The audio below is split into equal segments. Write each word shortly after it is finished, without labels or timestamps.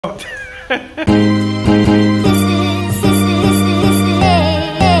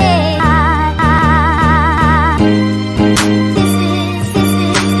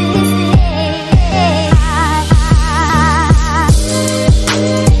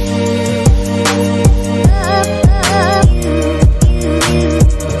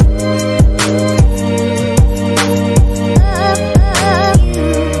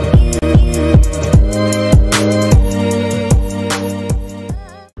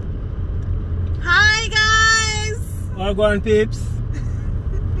Go on, peeps.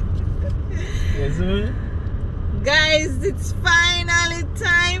 Yes, man. Guys, it's finally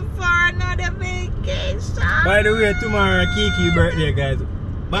time for another vacation. By the way, tomorrow Kiki's birthday, guys.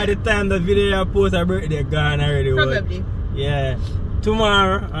 By the time the video I post, her birthday gone already. Probably. Yeah.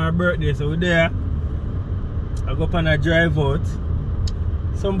 Tomorrow, our birthday, so we're there. I go up on a drive out.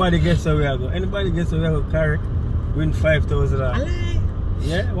 Somebody gets away, I go. Anybody gets away, I go carry. Win $5,000.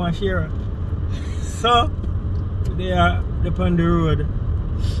 Yeah, want to share it. So, they are up on the road.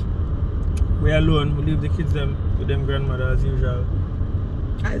 We alone. We leave the kids them with them grandmother as usual.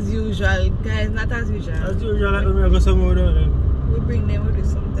 As usual, guys, not as usual. As usual, like when we go somewhere without them. We bring them with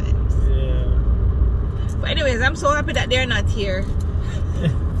us sometimes. Yeah. But anyways, I'm so happy that they're not here.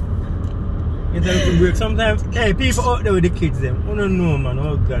 It's a little break. Sometimes, hey, people out there with the kids them. I don't know, man.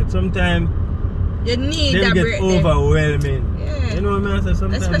 Oh God. Sometimes you need them that get break. overwhelming. Yeah. You know what I mean?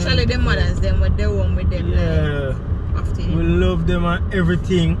 Sometimes, especially the mothers, them with their home with them. Yeah. We love them and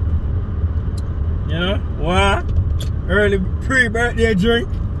everything. You know? What? Early pre-birthday drink.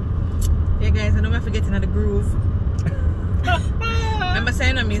 Yeah, guys, I don't mind forgetting the groove. Remember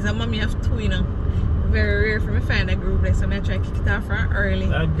saying to me, is a mommy have two, you know. Very rare for me to find a groove like, so I try to kick it off from early.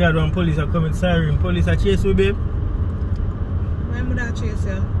 That God, when police are coming, siren, police are chasing you, babe. Why would I chase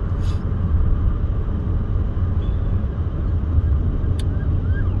you?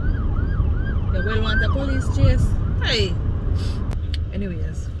 They will want a police chase. Hey.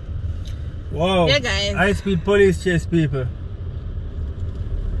 Anyways. Wow. Yeah, guys. High-speed police chase people.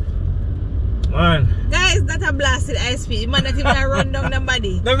 Man. Guys, that a blasted high speed. Man, that even run down the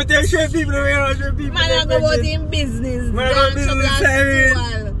body. Let me tell you, straight people, straight people. Man, I go out in business. Man, I go out in business with siren.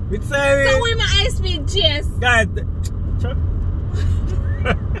 With siren. So with my high speed chase. Guys.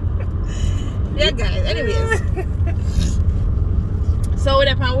 Yeah, guys. Anyways. So,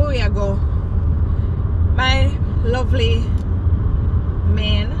 where we are go. My lovely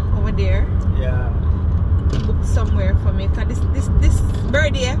man over there. Yeah. Booked somewhere for me. Cause this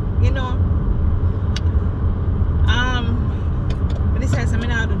birthday, you know. This has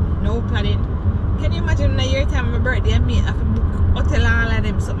something I do no planning. Can you imagine a year time my birthday and me have to book hotel and all of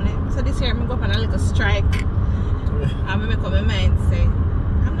them something? So this year I'm go up on a little strike. I'm gonna make up my mind say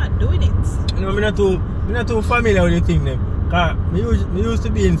I'm not doing it. You know, I'm not too familiar with the thing them. Cause me used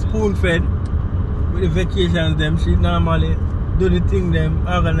to be in spoon fed with the vacations them. She normally do the thing them,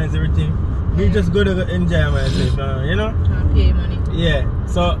 organize everything. Me just go to enjoy myself, you know? And pay money. Yeah.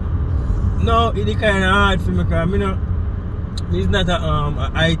 So now it's kind of hard for me because you know he's not a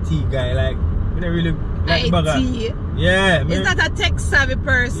IT guy, like you don't really like IT? Bagger. Yeah. He's not a tech savvy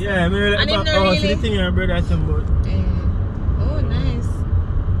person. Yeah, me really like really... the thing your brother talking about. Oh nice.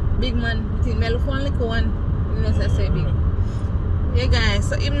 Big man. I think my phone like one. You know, so I say big. Yeah guys,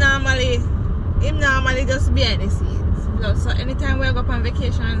 so him normally just behind the scenes. So anytime we go up on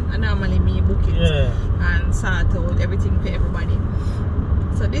vacation, I normally me book it and sort out everything for everybody.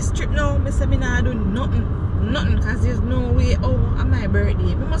 So this trip now, I say I do nothing because there's no way on my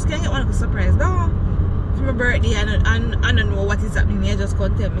birthday. We must get one surprise now for my birthday and I don't know what is happening. I just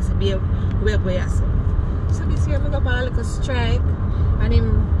can't tell me, say, babe, we're going so this year I go up on a little strike and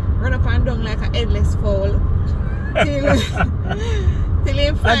him run up and down like a headless fowl till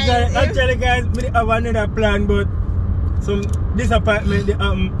he finds actually guys, we have another plan, but some disappointment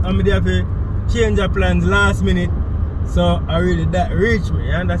and me have to change our plans last minute. So I really that reach me,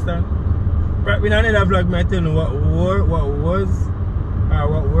 you understand? But in another vlog I tell you what were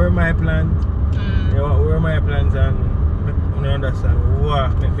my plans. Yeah, what were my plans and you understand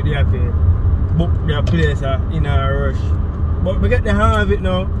what make me have to book their place in a rush. But we get the hang of it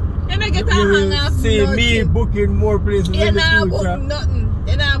now. You don't get the hang of see nothing. Me booking more places in the future. Book nothing.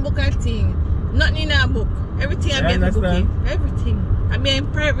 You don't book a thing. Nothing in a book. Everything I be booking. Everything. I be in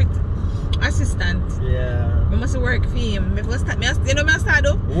private assistant. Yeah. I must work for him. You know me start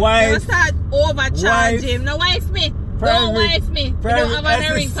though? Wife. I start overcharge him. No wife me. Don't wife me. You don't have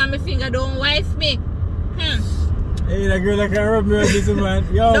a ring on my finger. Don't wife me. Hey, that girl that can rub me on this man.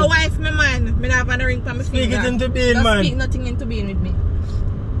 Yo. No wife me man. Me not have a ring on my finger. Speak it into being, man. Speak nothing into being with me.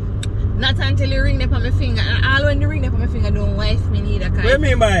 Not until you ring them on my finger. And all when you ring them on my finger, don't wife me neither. What do you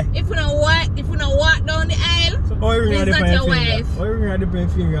mean by? If you don't walk down the aisle, so how you ring it's at not your wife? wife. How you ring at the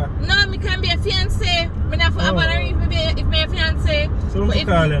finger? No, me can be a fiancé. Me not for if me a fiancé. So what you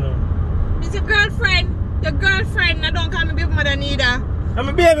call you now? It's your girlfriend. Your girlfriend. I don't call me baby mother neither. I'm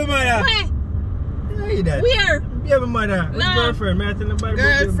a baby mother. Where? That. Where? Baby mother. What's No. girlfriend? Me I tell nobody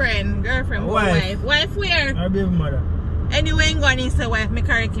Girlfriend. Girlfriend. Wife. Wife where? Or baby mother. Anyway, I'm going to say wife. Me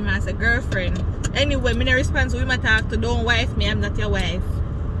correct him as a girlfriend. Anyway, me no response to him I talk to. Don't wife me. I'm not your wife.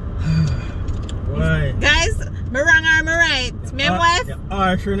 Why? Guys, me wrong or me right? Me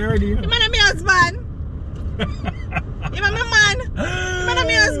wife? Sure already. You man my husband. You man my man. You man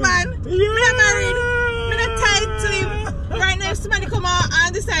my husband. Yeah. Me not married. Me not tied to him. Right now, if somebody come out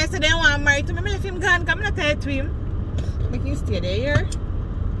and decide that they want to marry to me, me if him gone, I'm not tied to him. Make you stay there, here.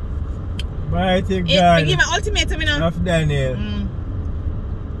 Bye, take God. Me give my ultimatum, you know. Of Daniel.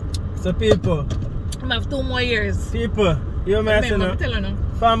 So people. I have 2 more years. People, you may say no. Tell her no.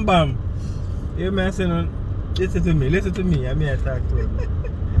 Fam bam. You may say no. Listen to me. I may talk to him.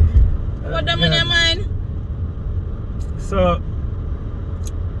 What the money, man? So,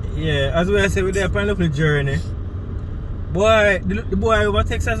 yeah, as we say, we're there on a little journey. Boy, the boy over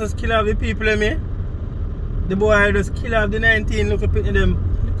Texas just kill off the people, me. The boy just kill off the 19 look up at them.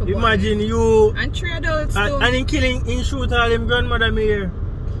 Imagine you. And 3 adults too. And in shoot all them grandmother me here.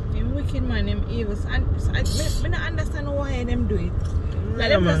 Them wicked man, them evil. And I don't understand why them do it. Like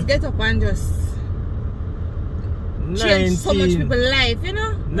them man. just get up and just change so much people's life, you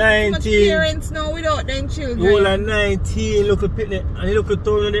know? 19. So much parents now without them children. All at 19, look at Pitney, and you look at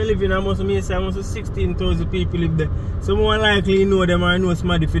town they live in almost 16,000 people live there. So more likely know them or know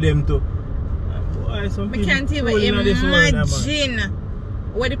somebody for them too. Boy, some I can't even imagine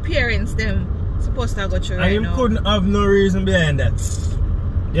what the parents them supposed to go through right and now. them couldn't have no reason behind that.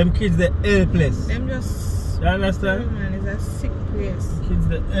 Them kids they're helpless. Them just... You understand? Man, it's a sick place. Kids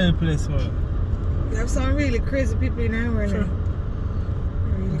they're helpless, man. You have some really crazy people in our world. Sure.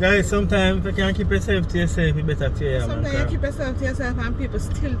 Really Guys, crazy. sometimes if you can't keep yourself to yourself, you better to yourself. Sometimes you keep yourself to yourself and people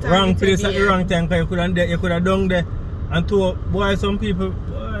still talk. Wrong place at the wrong time because you could have done there. And to boy, some people,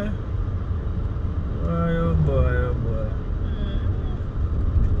 boy, oh boy.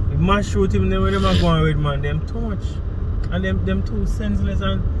 If man shoot him, then when them are going with man, them too much. And them too senseless.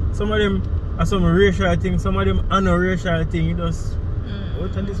 And some of them are some racial thing, some of them are no racial thing. You just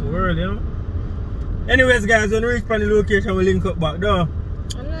out of this world, you know. Anyways, guys, when we reach on the location, we link up back though.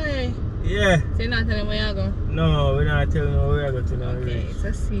 Alright. Yeah. So you're not telling where you go? No, we're not telling you where I go to now. Okay, it's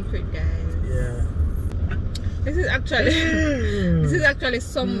a secret, guys. Yeah. This is actually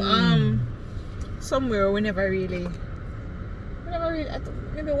some somewhere we never really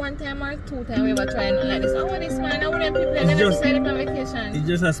maybe 1 time or 2 times we ever tried like this. Oh, this man, I wouldn't people and then decided on vacation. It's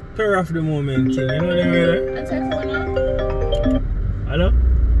just a spur of the moment thing, you know what I mean? Answer your phone now. Hello?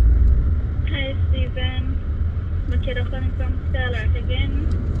 Hi, Stephen. Machado calling from Starlight again.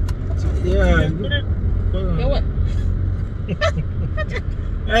 Yeah. Yeah, what?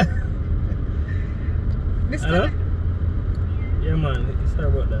 This Hello? one? Yeah, man. Sorry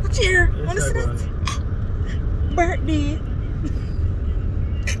about that. What's here? Yeah, Wanna see sorry about that? Birthday.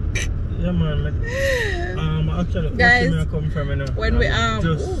 Yeah, man. Actually, Guys, where I come from, you know? when we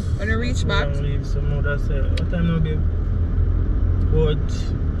reach back, Leave some more. That's it. What time now, babe?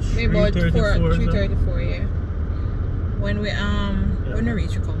 maybe about 3:34, 3:34, yeah. When we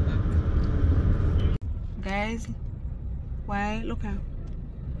reach, we come back. Guys, why? Look out!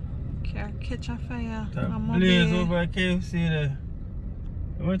 Can't catch a fire. Please over at KFC there.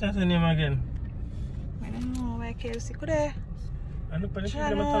 What's the name again? I don't know where KFC could I? I don't know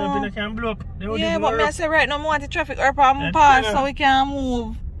if they can blow up. Yeah, but me I say right now, I want the traffic up and pass so we can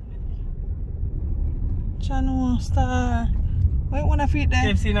move. Channel star. Wait, wanna feed there?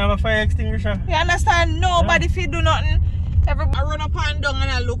 KFC now have a fire extinguisher. You understand? Nobody feed do nothing. Everybody run up and down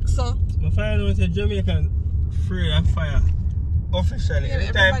and I look so. My fire knows that Jamaican free of fire. Officially. Yeah,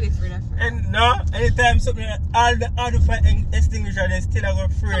 everybody free of fire. And no, anytime something all the fire extinguisher they still are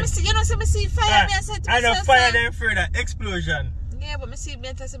free. You know, so me see fire, me I said to and myself. the fire then free that explosion. Yeah, but me see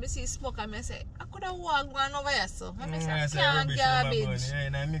smoke and I say, I could have walked going over here so. I say, Yeah, can't garbage.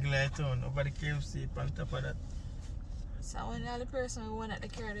 in a big light town over the KFC on top of that. So when all the person who want at the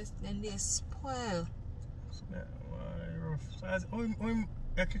car, then they spoil. So as when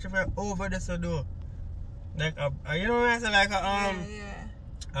I catch a fire over the door. Like you know what I say, like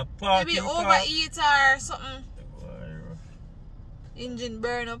a park. Maybe overeat or something. Engine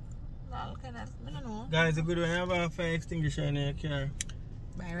burn up. All kind of, I don't know. Guys, a good one. You have a fire extinguisher in your car.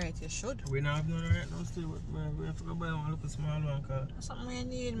 By right, you should. We don't have none right now still, but we have to go buy one little small one car. Something you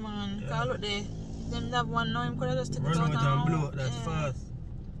need, man. Yeah. Call out there. Them have one now, him could have just take it Run out out and blow it that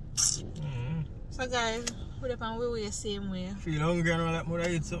fast. So guys, we're up and we the same way. Feel hungry and all that, but I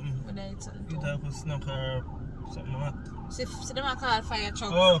eat something. But I eat something Eat too. like a snack or something hot. See them a call fire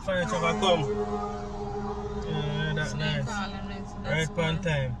truck. Oh, fire truck will come. Yeah, that's So they nice. call them this. Right on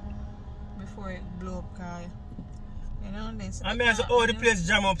time. Before it blow up, car. You know, they say I mean, I say, oh, the place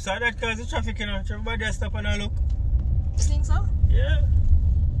jam up, so that cause the traffic, you know. Everybody just stop and a look. You think so? Yeah.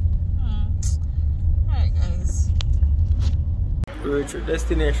 Alright, guys. We reach your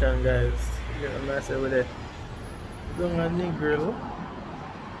destination, guys. You know what I say over there. Don't have any grill.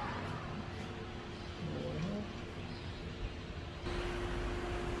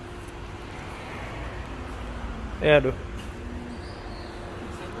 Yeah, do.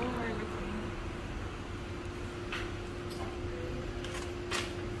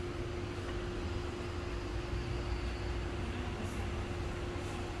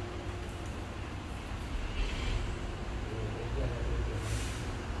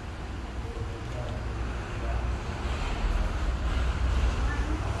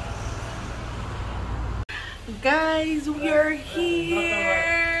 Guys, we are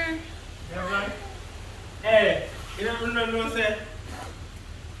here. Hey, you don't know say?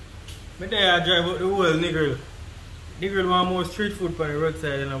 Me there I drive out the whole nigger. Nigger want more street food for the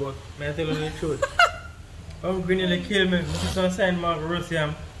roadside, you know, but I tell you the truth. I'm going to kill me. This is sign Mark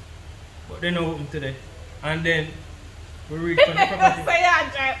Russian, but they know open today. And then we reach on the property. Say I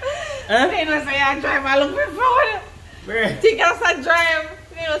drive. Huh? They don't say I drive. I look for food. Where? Think I drive.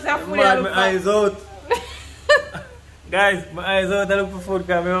 They don't say food. I My look eyes out. Guys, my eyes out. I look for food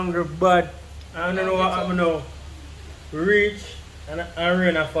because I'm hungry, but I don't know what happened now. We reach and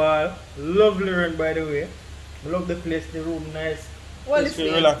rain a fall. Lovely rain, by the way. I love the place, the room nice. Well, it's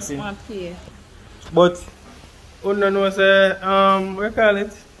relaxing. Here. But I don't know say what you call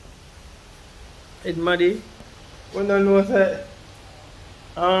it? It's muddy. I don't know say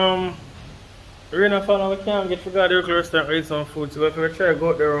rain a fall and we can't get to go to the local restaurant to eat some food, so we have to try to go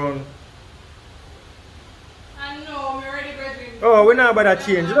out there around. I know, we're already graduating. Oh, we're not about that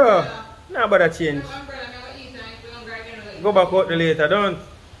change, no. Not about that change. Go back out there later, don't.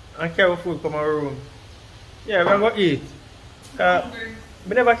 And carry food from our room. Yeah, we're going to eat.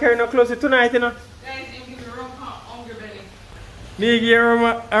 We never carry no clothes tonight, you know. Guys, you give me rum, hungry belly. Me give rum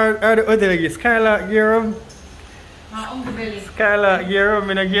or the other give Skylar give rum. Hungry belly. Skylar give rum,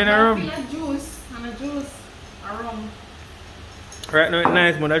 I don't give no rum. I feel a juice, a rum. Right now it's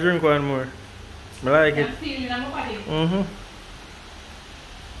nice, but I drink one more. I like it. I'm feeling it, I'm body. Mm-hmm.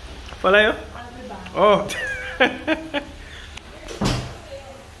 Follow you? Oh.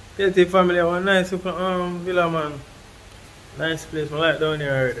 Ktfamily, one nice villa, man. Nice place. I like down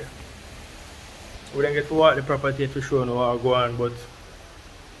here already. We didn't get to walk the property to show you what I go on, but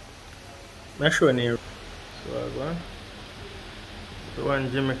I'm showing you. So I go on. The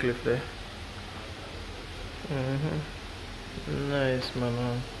one Jimmy Cliff there. Nice,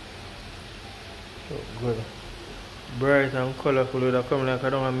 man. So good. Bright and colorful. They come like I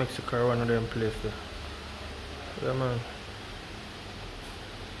don't want Mexico or one of them places there. Yeah, man.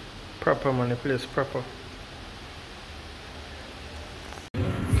 Proper, man. The place proper.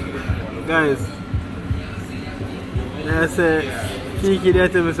 Guys, I say, Kiki, they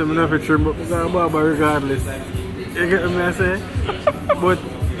tell me something not for trim, but I'm going to barber regardless. You get what I say? But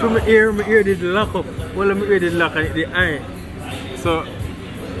to my ear did lock up. Well, my ear did lock and it did iron. So,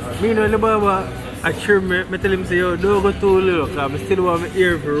 me know the barber, I trim me, I tell him, say, yo, don't go too little, because I still want my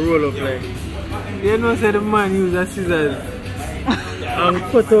ear to roll up like. You know, say the man use a scissors and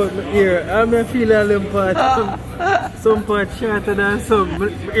cut out my ear. I feel all them parts. Some parts shorter than some. My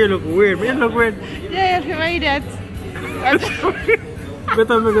ear look weird. My ear look weird. Yeah, you made that.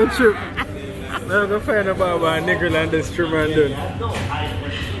 Better me go trip. I'm going to find a barber and nigger and this trim and done.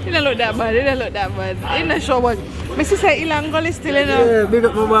 It don't look that bad, it don't look that bad. It not sure what. My sister Ilango is still in there. Yeah, big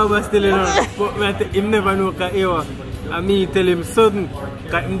up my barber still in there. But him never know because he was. And me tell him sudden.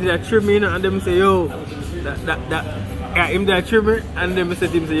 Because him did a trim, you know, and them say, yo, yeah, him did a trim, and then I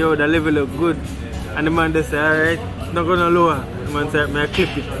said to him, say, yo, the level look good. And the man just say, alright, not gonna lower. The man said, may I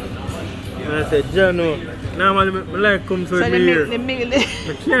clip it. And I said, Jano, normally my life comes with me here. The middle,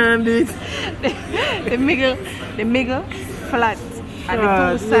 I can't do it. the middle flat. And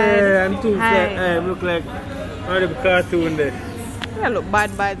the two sides. Yeah, and two sides. Hey, look like one of the cartoon there. They look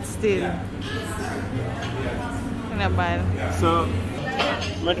bad still. Not bad. So,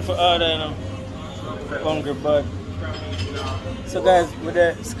 I'm ready for order, you know. Hungry bad. So guys, with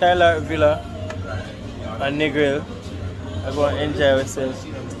the Skylar Villa and Negril, I go and enjoy ourselves.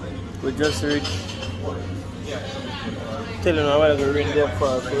 We just reached. Telling you I'm going to reach there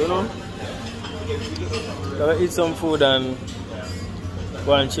for you know. Gotta eat some food and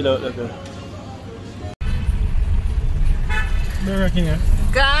go and chill out there.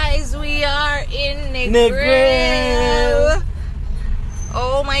 Guys, we are in Negril.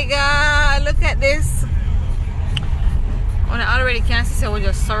 Oh my god, look at this. When I already can see, so we're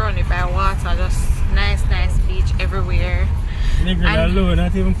just surrounded by water, just nice beach everywhere. Negril alone,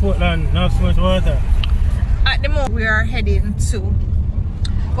 not even Portland, not so much water. At the moment, we are heading to.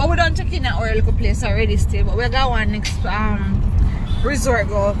 But we don't check in at our little place already still, but we're going next resort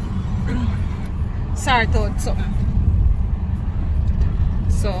go sort out something.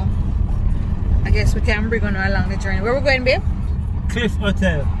 So I guess we can bring on along the journey. Where we going, babe? Cliff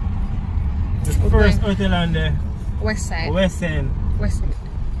Hotel. The first hotel on the west side. West end. West side.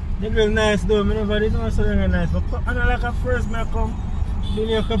 Negril nice though, I never did know so nice. But I know like a first I come been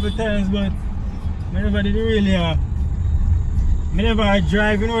here a couple of times, but I never did really I never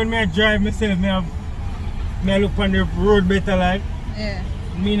drive, you know when I drive myself, I look on the road better like. Yeah.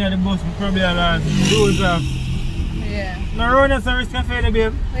 Me and the bus probably are roads off. Yeah. No road is a risk cafe,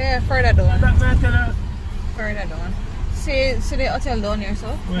 babe. Yeah, further down. That's what I tell her. Further down. See the hotel down here, so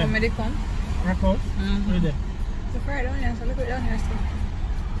when they come. Rock house? Right there. So further down here, so look at down here still.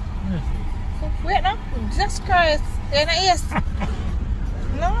 Yes. So, wait now. Jesus Christ. You're not yes.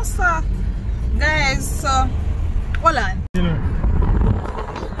 No sir. Guys, so hold on. You know.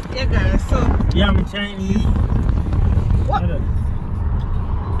 Yeah guys, so Yam Chinese. what?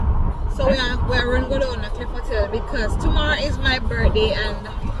 So we're going to go down to Cliff Hotel because tomorrow is my birthday and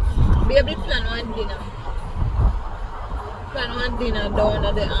baby plan one dinner. Plan one dinner down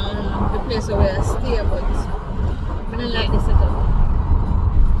at the place where we stay, but I don't like the setup.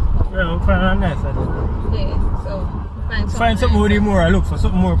 Yeah, we'll find a nice at it. Yeah, so find something nice. with it more, I look for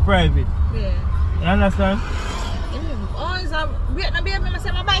something more private. Yeah. You understand? Oh, it's a Vietnam baby, I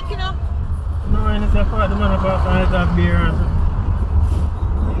say my bike, you know? No, and it's a part of the money park and it's a beer and something.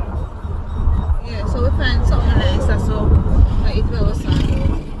 Yeah, so we find something nice, so I eat well with some.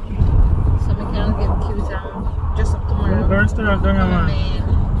 So we can get cute and dress up tomorrow. The restaurant, don't you, man?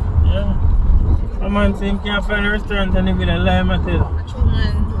 Yeah. A man think you can't find a restaurant and he will lie, I tell. True,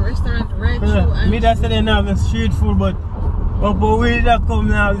 man. Restaurant, right? Yeah. Me that say they have the street food, but up we that come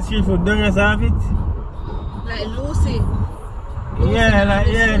now the street food, don't you have it? Like Lucy. Yeah, like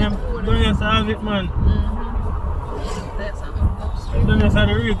them don't you have it, man. That's something. Don't you have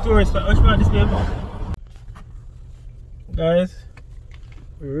the real tourist spot. Which part this place? Guys,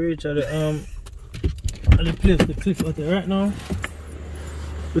 we reach at the place, the Cliff Hotel right now.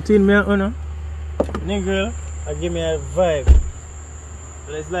 Between me and Una, Negril, I give me a vibe.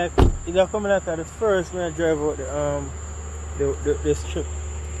 And it's like it's coming like the first when I drive out the strip.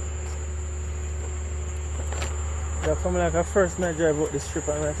 They're coming like a first when I drive out the strip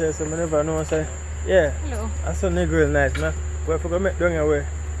and I tell you something I never know. I say, yeah, hello. I saw Negril nice, man. But if I go make down here we're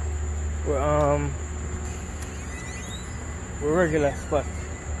regular spot.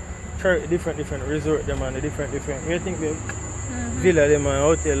 Try different resort them and the different. What do you think, babe? Villa them and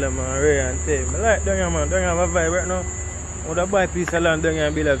hotel them and Ray and Tay. I like down here, man. Down here have a vibe right now. I would buy a piece of land down here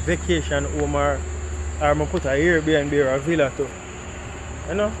and build a vacation home or I put a Airbnb or a villa too.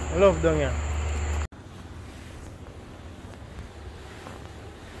 You know? I love down here.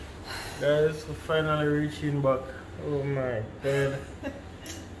 Guys, we're finally reaching back. Oh my god.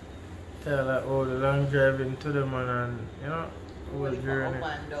 Tell like all the long driving to the man and you know, whole journey.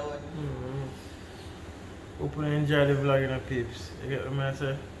 Hope you enjoy the vlog, you know, peeps. You get what I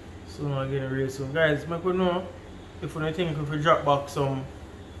say? Soon I'm getting real soon. Guys, make you know if you think if we drop back some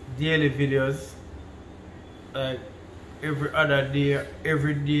daily videos like every other day,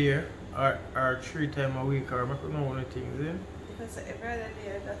 every day or 3 times a week or make you know one of the things, eh? Because every other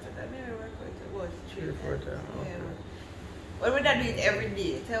day, that's what I mean, we work with it. 3 or 4 times. Yeah. Well, we don't do it every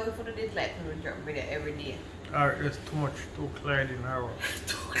day. Tell me if we do it like we drop video every day. Alright, there's too gliding hour.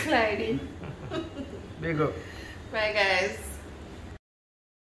 Too gliding. Big up. Bye guys.